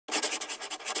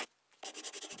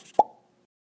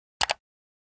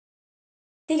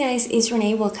Hey guys, it's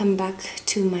Renee. Welcome back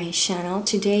to my channel.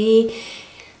 Today,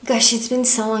 gosh, it's been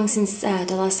so long since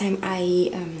the last time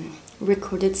I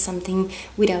recorded something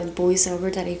without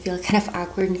voiceover that I feel kind of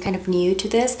awkward and kind of new to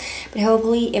this, but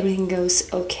hopefully everything goes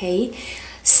okay.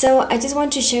 So I just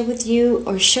want to share with you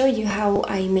or show you how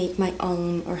I make my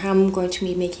own, or how I'm going to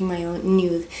be making my own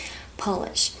nude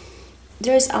polish.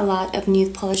 There's a lot of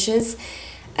nude polishes,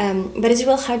 but it's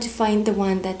real hard to find the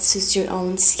one that suits your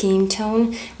own skin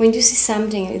tone. When you see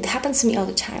something, it happens to me all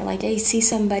the time, like I see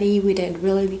somebody with a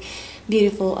really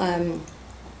beautiful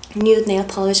nude nail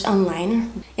polish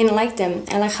online and I like them.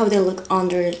 I like how they look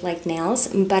under like nails,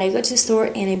 but I go to the store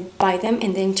and I buy them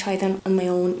and then try them on my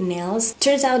own nails.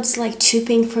 Turns out it's like too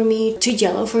pink for me, too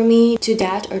yellow for me, to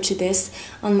that or to this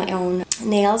on my own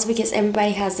nails, because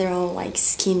everybody has their own like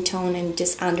skin tone and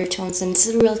just undertones, and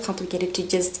it's real complicated to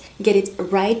just get it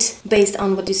right based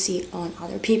on what you see on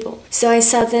other people. So I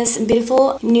saw this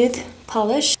beautiful nude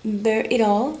polish, Bare It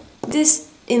All. This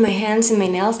in my hands and my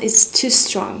nails is too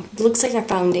strong. It looks like a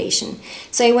foundation.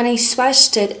 So when I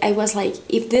swatched it, I was like,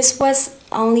 if this was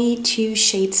only 2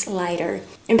 shades lighter.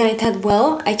 And then I thought,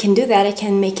 well, I can do that. I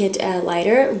can make it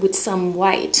lighter with some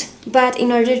white. But in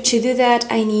order to do that,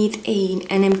 I need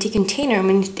an empty container,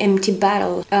 an empty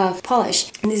bottle of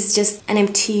polish. And this is just an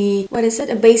empty, what is it,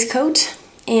 a base coat?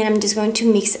 And I'm just going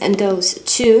to mix those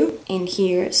two in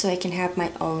here so I can have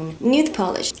my own nude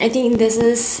polish. I think this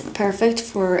is perfect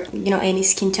for, you know, any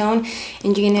skin tone,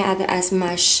 and you can add as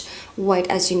much white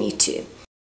as you need to.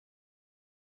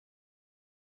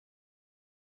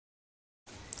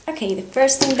 Okay, the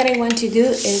first thing that I want to do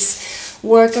is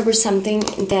work over something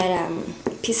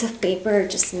that piece of paper or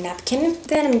just a napkin.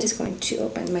 Then I'm just going to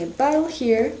open my bottle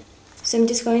here. So I'm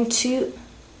just going to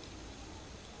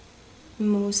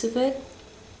most of it.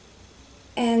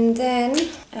 And then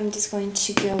I'm just going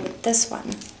to go with this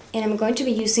one. And I'm going to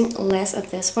be using less of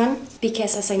this one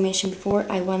because, as I mentioned before,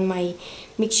 I want my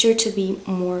mixture to be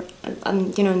more,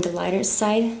 you know, on the lighter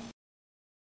side.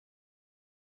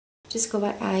 Just go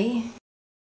by eye.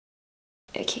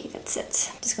 Okay, that's it.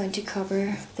 I'm just going to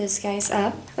cover this guys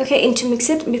up. Okay, and to mix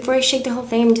it, before I shake the whole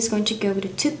thing, I'm just going to go with a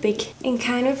toothpick and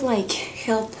kind of like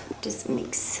help just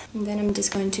mix. And then I'm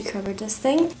just going to cover this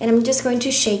thing and I'm just going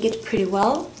to shake it pretty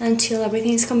well until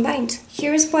everything is combined.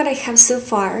 Here's what I have so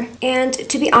far, and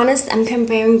to be honest, I'm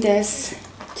comparing this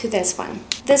to this one.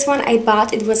 This one I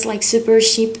bought, it was like super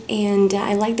cheap and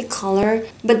I like the color,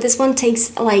 but this one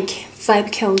takes like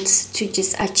 5 coats to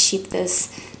just achieve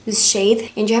this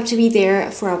shade, and you have to be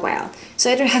there for a while.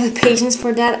 So I don't have the patience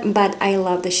for that, but I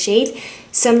love the shade.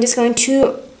 So I'm just going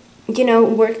to, you know,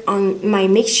 work on my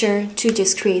mixture to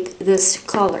just create this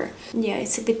color. Yeah,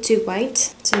 it's a bit too white,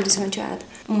 so I'm just going to add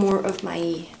more of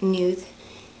my nude.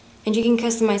 And you can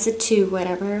customize it to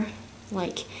whatever,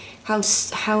 like how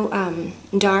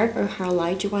dark or how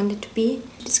light you want it to be.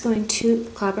 Just going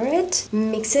to cover it,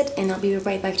 mix it, and I'll be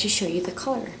right back to show you the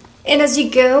color. And as you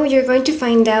go, you're going to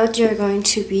find out you're going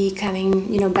to be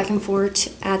coming, you know, back and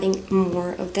forth, adding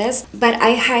more of this. But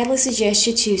I highly suggest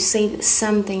you to save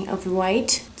something of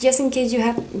white, just in case you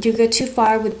go too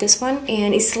far with this one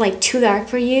and it's like too dark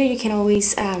for you. You can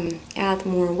always add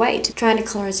more white. Try the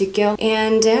color as you go,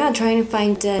 and trying to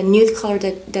find the nude color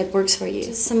that works for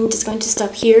you. So I'm just going to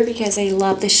stop here because I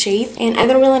love the shade, and I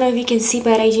don't really know if you can see,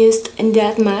 but I used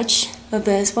that much of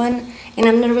this one, and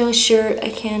I'm not really sure, I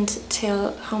can't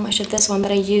tell how much of this one,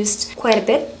 but I used quite a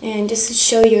bit. And just to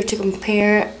show you, to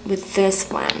compare with this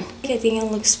one, I think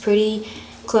it looks pretty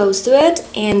close to it,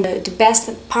 and the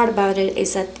best part about it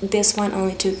is that this one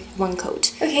only took 1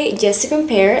 coat. Okay, just to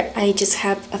compare, I just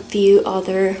have a few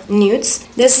other nudes.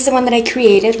 This is the one that I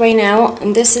created right now,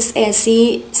 and this is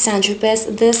Essie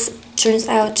Saint-Tropez. This turns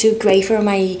out too gray for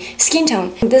my skin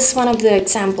tone. This is one of the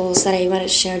examples that I want to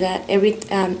share, that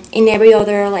in every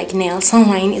other like nails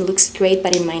online it looks great,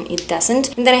 but in mine it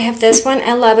doesn't. And then I have this one.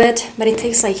 I love it, but it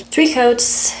takes like 3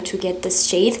 coats to get this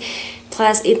shade,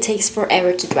 plus it takes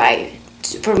forever to dry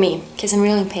for me because I'm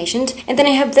really impatient. And then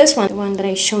I have this one, the one that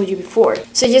I showed you before.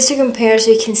 So just to compare, so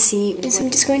you can see,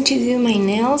 I'm just going to do my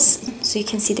nails so you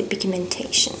can see the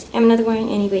pigmentation. I'm not wearing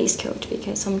any base coat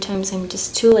because sometimes I'm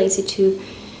just too lazy to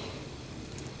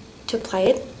apply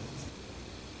it.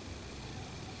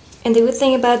 And the good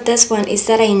thing about this one is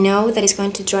that I know that it's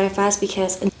going to dry fast,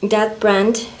 because that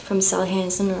brand from Sally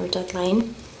Hansen, or that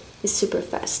line, is super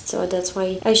fast. So that's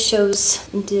why I chose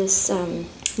this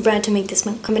brand to make this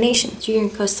combination. So you can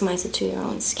customize it to your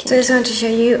own skin. So I just want to show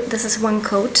you, this is one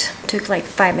coat. It took like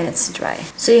 5 minutes to dry.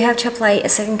 So you have to apply a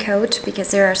second coat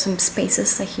because there are some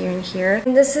spaces like here and here.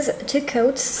 And this is 2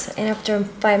 coats, and after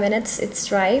 5 minutes it's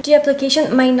dry. The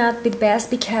application might not be the best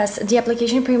because the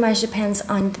application pretty much depends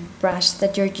on the brush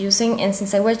that you're using, and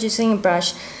since I was using a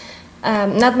brush,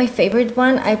 not my favorite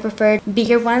one, I prefer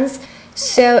bigger ones.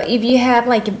 So if you have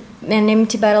like an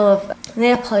empty bottle of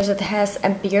nail polish that has a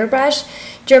bigger brush,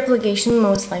 your application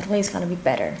most likely is gonna be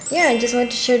better. Yeah, I just want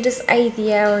to share this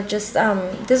idea, or just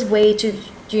this way to,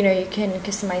 you know, you can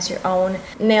customize your own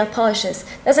nail polishes.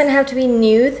 Doesn't have to be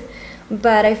nude,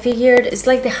 but I figured it's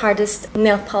like the hardest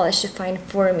nail polish to find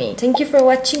for me. Thank you for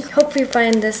watching. Hope you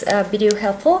find this video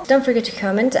helpful. Don't forget to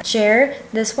comment, share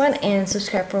this one, and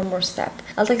subscribe for more stuff.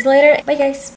 I'll talk to you later. Bye guys!